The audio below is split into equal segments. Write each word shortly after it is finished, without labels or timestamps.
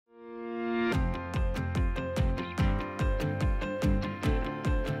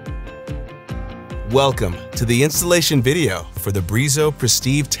Welcome to the installation video for the Brizo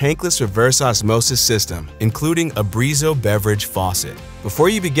Pristive Tankless Reverse Osmosis System, including a Brizo Beverage Faucet. Before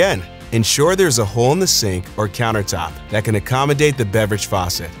you begin, ensure there's a hole in the sink or countertop that can accommodate the beverage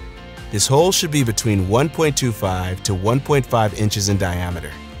faucet. This hole should be between 1.25 to 1.5 inches in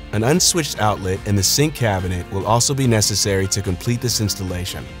diameter. An unswitched outlet in the sink cabinet will also be necessary to complete this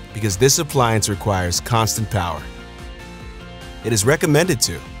installation because this appliance requires constant power. It is recommended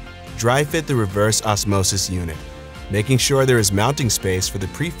to dry fit the reverse osmosis unit, making sure there is mounting space for the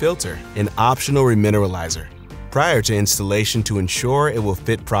pre-filter and optional remineralizer prior to installation to ensure it will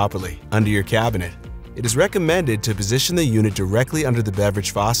fit properly under your cabinet. It is recommended to position the unit directly under the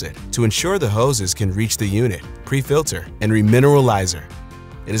beverage faucet to ensure the hoses can reach the unit, pre-filter, and remineralizer.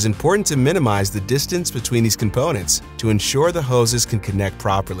 It is important to minimize the distance between these components to ensure the hoses can connect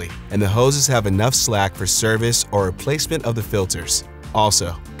properly and the hoses have enough slack for service or replacement of the filters.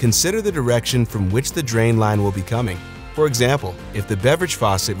 Also, consider the direction from which the drain line will be coming. For example, if the beverage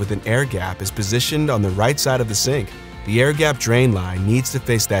faucet with an air gap is positioned on the right side of the sink, the air gap drain line needs to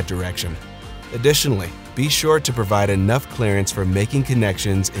face that direction. Additionally, be sure to provide enough clearance for making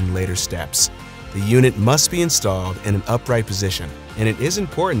connections in later steps. The unit must be installed in an upright position, and it is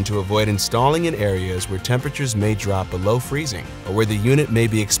important to avoid installing in areas where temperatures may drop below freezing or where the unit may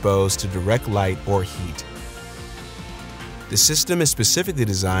be exposed to direct light or heat. The system is specifically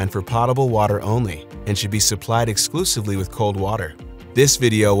designed for potable water only and should be supplied exclusively with cold water. This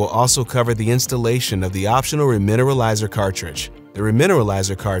video will also cover the installation of the optional Remineralizer cartridge. The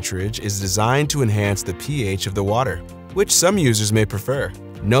Remineralizer cartridge is designed to enhance the pH of the water, which some users may prefer.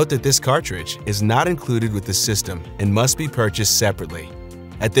 Note that this cartridge is not included with the system and must be purchased separately.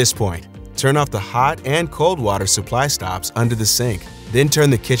 At this point, turn off the hot and cold water supply stops under the sink. Then turn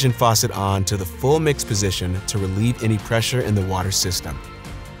the kitchen faucet on to the full mix position to relieve any pressure in the water system.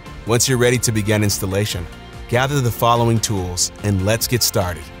 Once you're ready to begin installation, gather the following tools and let's get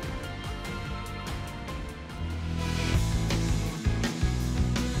started.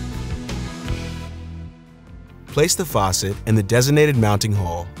 Place the faucet in the designated mounting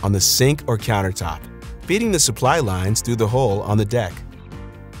hole on the sink or countertop, feeding the supply lines through the hole on the deck.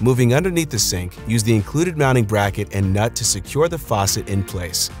 Moving underneath the sink, use the included mounting bracket and nut to secure the faucet in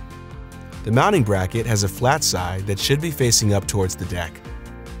place. The mounting bracket has a flat side that should be facing up towards the deck.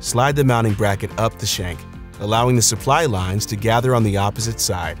 Slide the mounting bracket up the shank, allowing the supply lines to gather on the opposite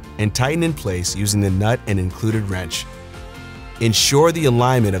side, and tighten in place using the nut and included wrench. Ensure the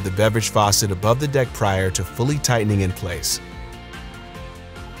alignment of the beverage faucet above the deck prior to fully tightening in place.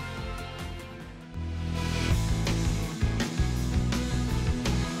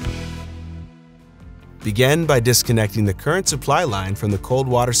 Begin by disconnecting the current supply line from the cold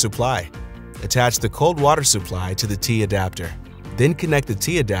water supply. Attach the cold water supply to the T adapter. Then connect the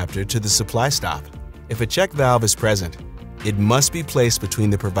T adapter to the supply stop. If a check valve is present, it must be placed between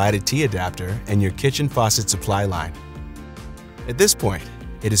the provided T adapter and your kitchen faucet supply line. At this point,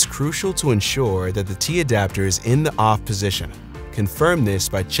 it is crucial to ensure that the T adapter is in the off position. Confirm this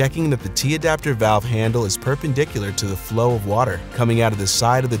by checking that the T adapter valve handle is perpendicular to the flow of water coming out of the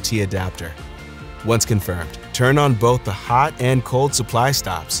side of the T adapter. Once confirmed, turn on both the hot and cold supply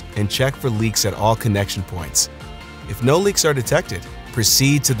stops and check for leaks at all connection points. If no leaks are detected,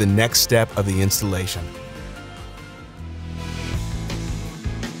 proceed to the next step of the installation.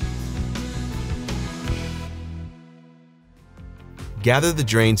 Gather the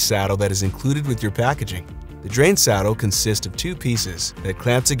drain saddle that is included with your packaging. The drain saddle consists of two pieces that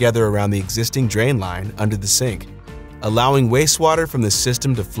clamp together around the existing drain line under the sink, allowing wastewater from the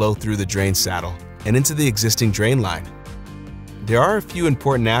system to flow through the drain saddle and into the existing drain line. There are a few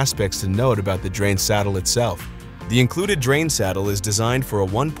important aspects to note about the drain saddle itself. The included drain saddle is designed for a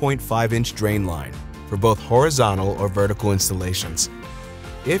 1.5-inch drain line for both horizontal or vertical installations.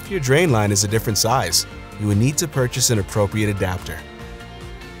 If your drain line is a different size, you would need to purchase an appropriate adapter.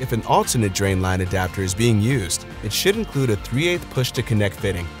 If an alternate drain line adapter is being used, it should include a 3/8 push-to-connect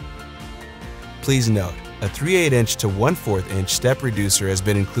fitting. Please note, a 3/8-inch to 1/4-inch step reducer has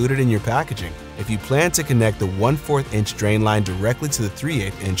been included in your packaging if you plan to connect the 1/4-inch drain line directly to the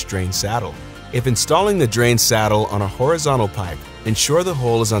 3/8-inch drain saddle. If installing the drain saddle on a horizontal pipe, ensure the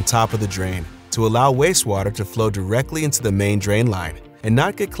hole is on top of the drain to allow wastewater to flow directly into the main drain line and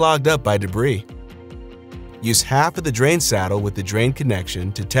not get clogged up by debris. Use half of the drain saddle with the drain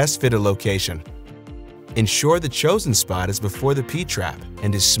connection to test fit a location. Ensure the chosen spot is before the P-trap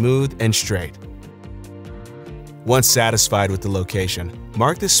and is smooth and straight. Once satisfied with the location,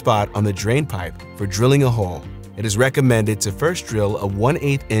 mark the spot on the drain pipe for drilling a hole. It is recommended to first drill a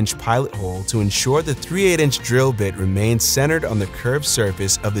 1/8-inch pilot hole to ensure the 3/8-inch drill bit remains centered on the curved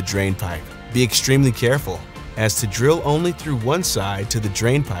surface of the drain pipe. Be extremely careful, as to drill only through one side to the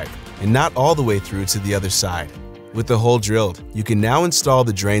drain pipe and not all the way through to the other side. With the hole drilled, you can now install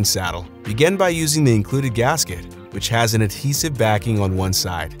the drain saddle. Begin by using the included gasket, which has an adhesive backing on one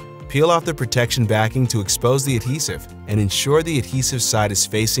side. Peel off the protection backing to expose the adhesive and ensure the adhesive side is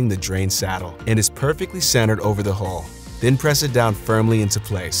facing the drain saddle and is perfectly centered over the hole. Then press it down firmly into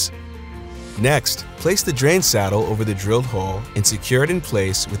place. Next, place the drain saddle over the drilled hole and secure it in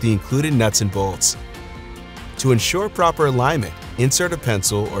place with the included nuts and bolts. To ensure proper alignment, insert a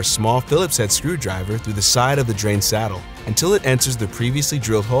pencil or small Phillips head screwdriver through the side of the drain saddle until it enters the previously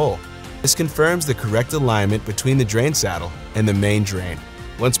drilled hole. This confirms the correct alignment between the drain saddle and the main drain.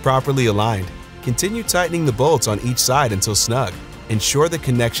 Once properly aligned, continue tightening the bolts on each side until snug. Ensure the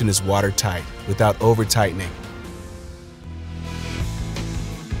connection is watertight without over-tightening.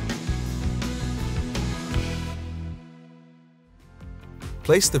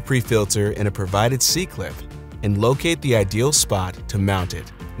 Place the pre-filter in a provided C-clip and locate the ideal spot to mount it.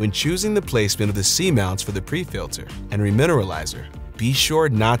 When choosing the placement of the C-mounts for the pre-filter and remineralizer, be sure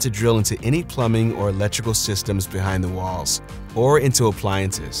not to drill into any plumbing or electrical systems behind the walls or into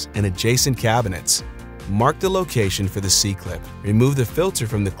appliances and adjacent cabinets. Mark the location for the C-clip. Remove the filter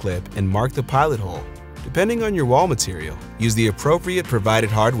from the clip and mark the pilot hole. Depending on your wall material, use the appropriate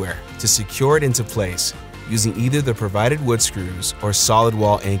provided hardware to secure it into place using either the provided wood screws or solid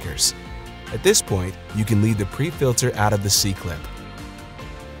wall anchors. At this point, you can leave the pre-filter out of the C-clip.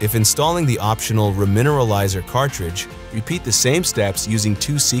 If installing the optional Remineralizer cartridge, repeat the same steps using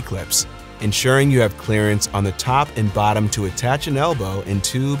 2 C-clips, ensuring you have clearance on the top and bottom to attach an elbow and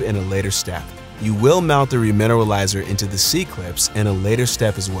tube in a later step. You will mount the Remineralizer into the C-clips in a later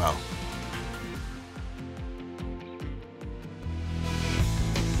step as well.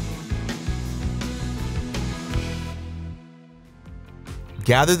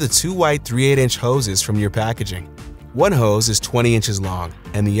 Gather the 2 white 3/8" hoses from your packaging. One hose is 20 inches long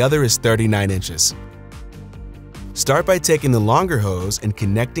and the other is 39 inches. Start by taking the longer hose and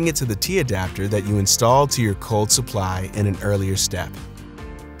connecting it to the T-adapter that you installed to your cold supply in an earlier step.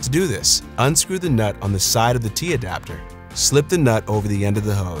 To do this, unscrew the nut on the side of the T-adapter. Slip the nut over the end of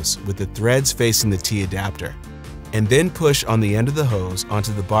the hose with the threads facing the T-adapter, and then push on the end of the hose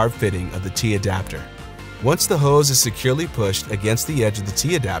onto the barb fitting of the T-adapter. Once the hose is securely pushed against the edge of the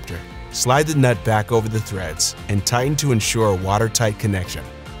T-adapter, slide the nut back over the threads and tighten to ensure a watertight connection.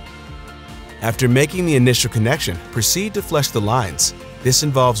 After making the initial connection, proceed to flush the lines. This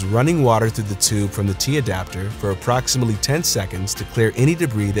involves running water through the tube from the T-adapter for approximately 10 seconds to clear any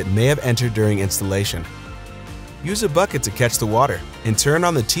debris that may have entered during installation. Use a bucket to catch the water and turn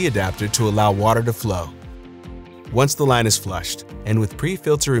on the T-adapter to allow water to flow. Once the line is flushed and with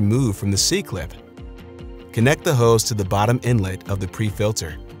pre-filter removed from the C-clip, connect the hose to the bottom inlet of the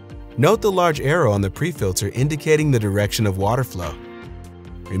pre-filter. Note the large arrow on the pre-filter indicating the direction of water flow.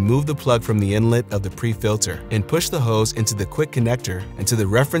 Remove the plug from the inlet of the pre-filter and push the hose into the quick connector until the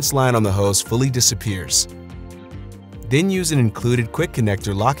reference line on the hose fully disappears. Then use an included quick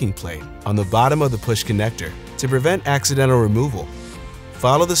connector locking plate on the bottom of the push connector to prevent accidental removal.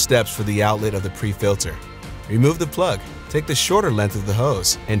 Follow the steps for the outlet of the pre-filter. Remove the plug, take the shorter length of the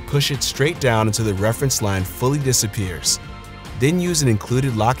hose, and push it straight down until the reference line fully disappears. Then use an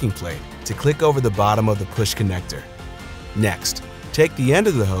included locking plate to click over the bottom of the push connector. Next, take the end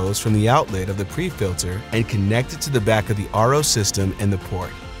of the hose from the outlet of the pre-filter and connect it to the back of the RO system in the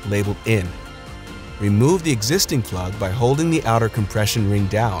port, labeled IN. Remove the existing plug by holding the outer compression ring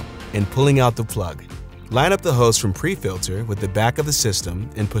down and pulling out the plug. Line up the hose from pre-filter with the back of the system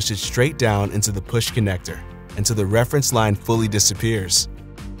and push it straight down into the push connector until the reference line fully disappears.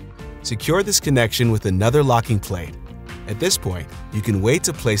 Secure this connection with another locking plate. At this point, you can wait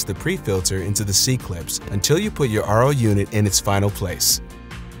to place the pre-filter into the C-clips until you put your RO unit in its final place.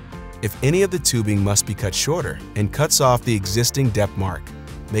 If any of the tubing must be cut shorter and cuts off the existing depth mark,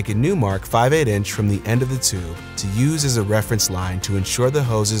 make a new mark 5/8" from the end of the tube to use as a reference line to ensure the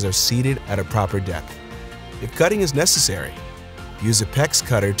hoses are seated at a proper depth. If cutting is necessary, use a PEX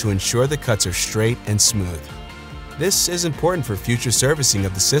cutter to ensure the cuts are straight and smooth. This is important for future servicing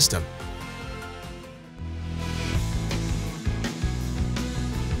of the system.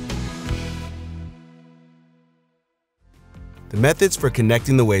 The methods for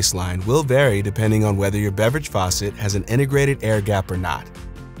connecting the waistline will vary depending on whether your beverage faucet has an integrated air gap or not.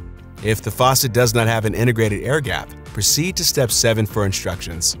 If the faucet does not have an integrated air gap, proceed to step 7 for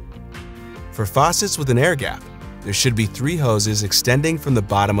instructions. For faucets with an air gap, there should be 3 hoses extending from the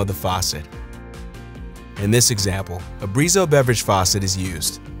bottom of the faucet. In this example, a Brizo beverage faucet is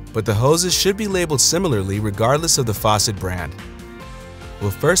used, but the hoses should be labeled similarly regardless of the faucet brand.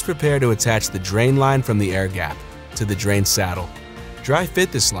 We'll first prepare to attach the drain line from the air gap to the drain saddle. Dry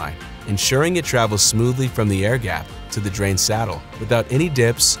fit this line, ensuring it travels smoothly from the air gap to the drain saddle without any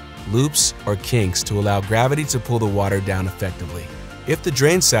dips, loops, or kinks to allow gravity to pull the water down effectively. If the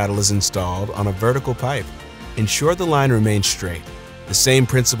drain saddle is installed on a vertical pipe, ensure the line remains straight. The same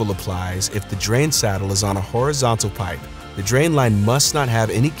principle applies if the drain saddle is on a horizontal pipe. The drain line must not have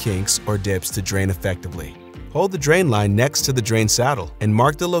any kinks or dips to drain effectively. Hold the drain line next to the drain saddle and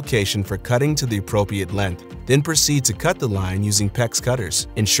mark the location for cutting to the appropriate length. Then proceed to cut the line using PEX cutters,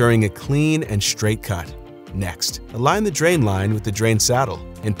 ensuring a clean and straight cut. Next, align the drain line with the drain saddle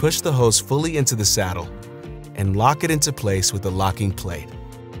and push the hose fully into the saddle and lock it into place with the locking plate.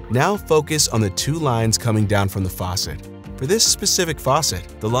 Now focus on the two lines coming down from the faucet. For this specific faucet,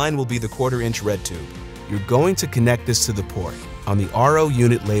 the line will be the 1/4-inch red tube. You're going to connect this to the port on the RO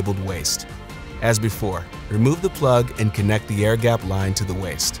unit labeled waste. As before, remove the plug and connect the air gap line to the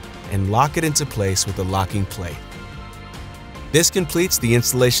waste and lock it into place with the locking plate. This completes the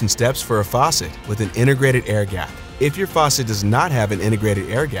installation steps for a faucet with an integrated air gap. If your faucet does not have an integrated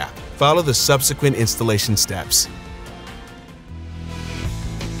air gap, follow the subsequent installation steps.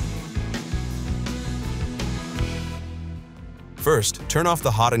 First, turn off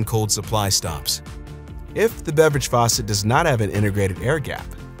the hot and cold supply stops. If the beverage faucet does not have an integrated air gap,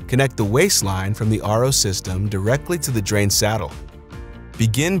 connect the waste line from the RO system directly to the drain saddle.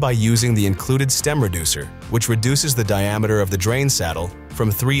 Begin by using the included stem reducer, which reduces the diameter of the drain saddle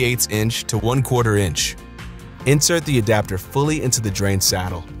from 3/8 inch to 1/4 inch. Insert the adapter fully into the drain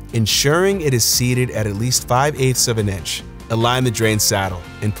saddle, ensuring it is seated at least 5/8 of an inch. Align the drain saddle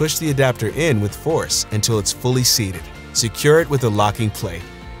and push the adapter in with force until it's fully seated. Secure it with a locking plate.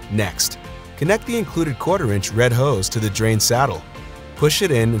 Next, connect the included 1/4 inch red hose to the drain saddle. Push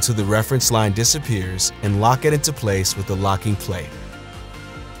it in until the reference line disappears and lock it into place with the locking plate.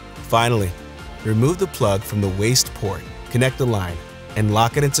 Finally, remove the plug from the waste port, connect the line, and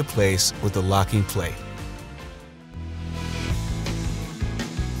lock it into place with the locking plate.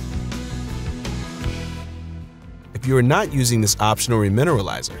 If you are not using this optional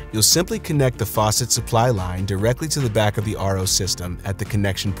remineralizer, you'll simply connect the faucet supply line directly to the back of the RO system at the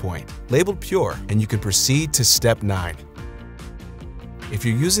connection point, labeled Pure, and you can proceed to Step 9. If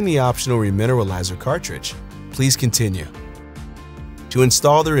you're using the optional Remineralizer cartridge, please continue. To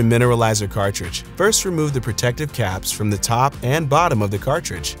install the Remineralizer cartridge, first remove the protective caps from the top and bottom of the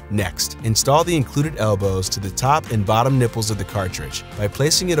cartridge. Next, install the included elbows to the top and bottom nipples of the cartridge by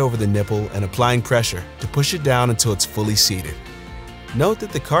placing it over the nipple and applying pressure to push it down until it's fully seated. Note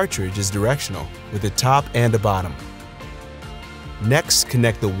that the cartridge is directional with a top and a bottom. Next,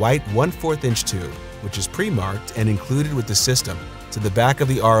 connect the white 1/4 inch tube, which is pre-marked and included with the system, to the back of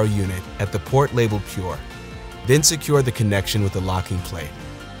the RO unit at the port labeled Pure. Then secure the connection with the locking plate.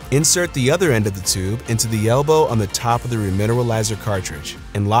 Insert the other end of the tube into the elbow on the top of the Remineralizer cartridge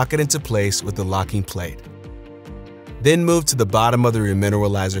and lock it into place with the locking plate. Then move to the bottom of the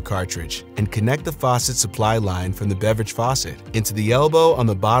Remineralizer cartridge and connect the faucet supply line from the beverage faucet into the elbow on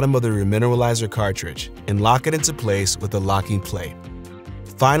the bottom of the Remineralizer cartridge and lock it into place with the locking plate.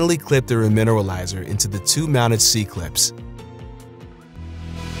 Finally, clip the Remineralizer into the two mounted C-clips.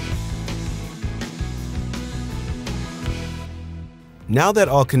 Now that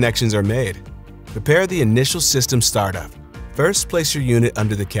all connections are made, prepare the initial system startup. First, place your unit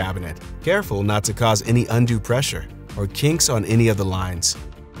under the cabinet. Careful not to cause any undue pressure or kinks on any of the lines.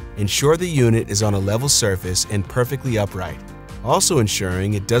 Ensure the unit is on a level surface and perfectly upright, also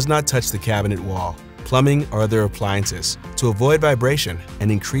ensuring it does not touch the cabinet wall, plumbing, or other appliances to avoid vibration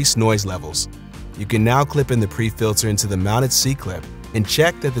and increase noise levels. You can now clip in the pre-filter into the mounted C-clip and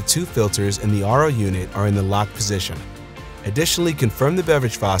check that the two filters in the RO unit are in the locked position. Additionally, confirm the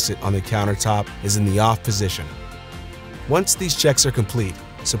beverage faucet on the countertop is in the off position. Once these checks are complete,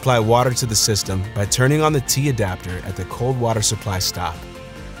 supply water to the system by turning on the T adapter at the cold water supply stop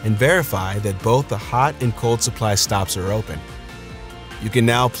and verify that both the hot and cold supply stops are open. You can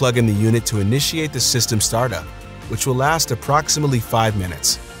now plug in the unit to initiate the system startup, which will last approximately 5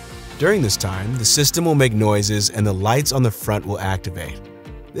 minutes. During this time, the system will make noises and the lights on the front will activate.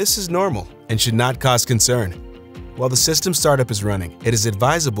 This is normal and should not cause concern. While the system startup is running, it is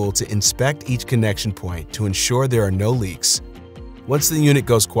advisable to inspect each connection point to ensure there are no leaks. Once the unit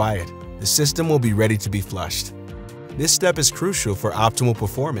goes quiet, the system will be ready to be flushed. This step is crucial for optimal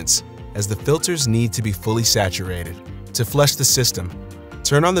performance, as the filters need to be fully saturated. To flush the system,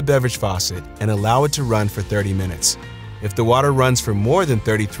 turn on the beverage faucet and allow it to run for 30 minutes. If the water runs for more than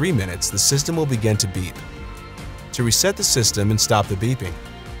 33 minutes, the system will begin to beep. To reset the system and stop the beeping,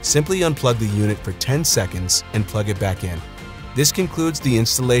 simply unplug the unit for 10 seconds and plug it back in. This concludes the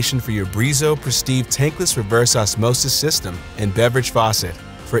installation for your Brizo Pristive Tankless Reverse Osmosis System and Beverage Faucet.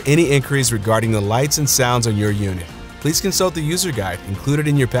 For any inquiries regarding the lights and sounds on your unit, please consult the user guide included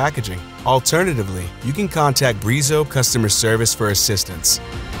in your packaging. Alternatively, you can contact Brizo Customer Service for assistance.